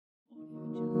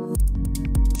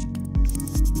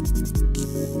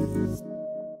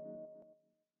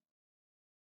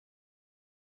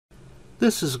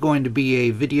This is going to be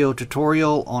a video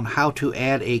tutorial on how to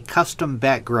add a custom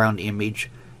background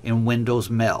image in Windows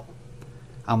Mail.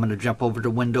 I'm going to jump over to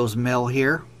Windows Mail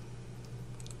here,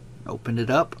 open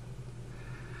it up.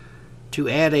 To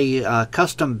add a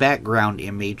custom background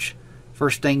image,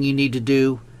 first thing you need to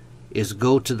do is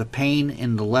go to the pane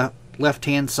in the left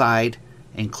hand side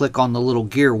and click on the little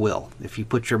gear wheel. If you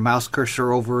put your mouse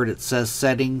cursor over it, it says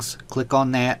settings, click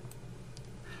on that.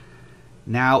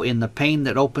 Now in the pane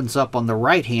that opens up on the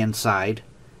right hand side,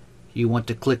 you want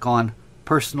to click on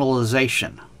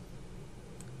Personalization.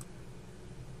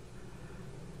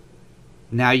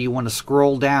 Now you want to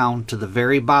scroll down to the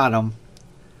very bottom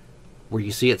where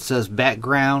you see it says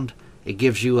background. It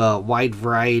gives you a wide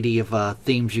variety of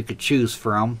themes you could choose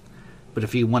from. But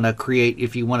if you want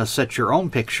to set your own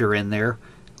picture in there,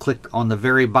 click on the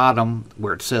very bottom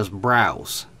where it says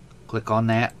Browse. Click on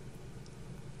that.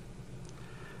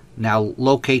 Now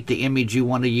locate the image you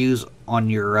want to use on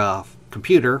your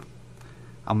computer.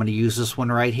 I'm going to use this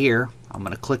one right here. I'm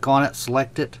going to click on it,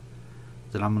 select it,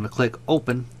 then I'm going to click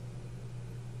Open.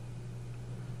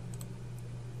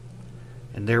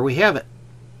 And there we have it.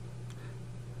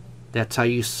 That's how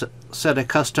you set a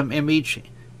custom image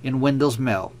in Windows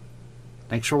Mail.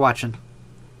 Thanks for watching.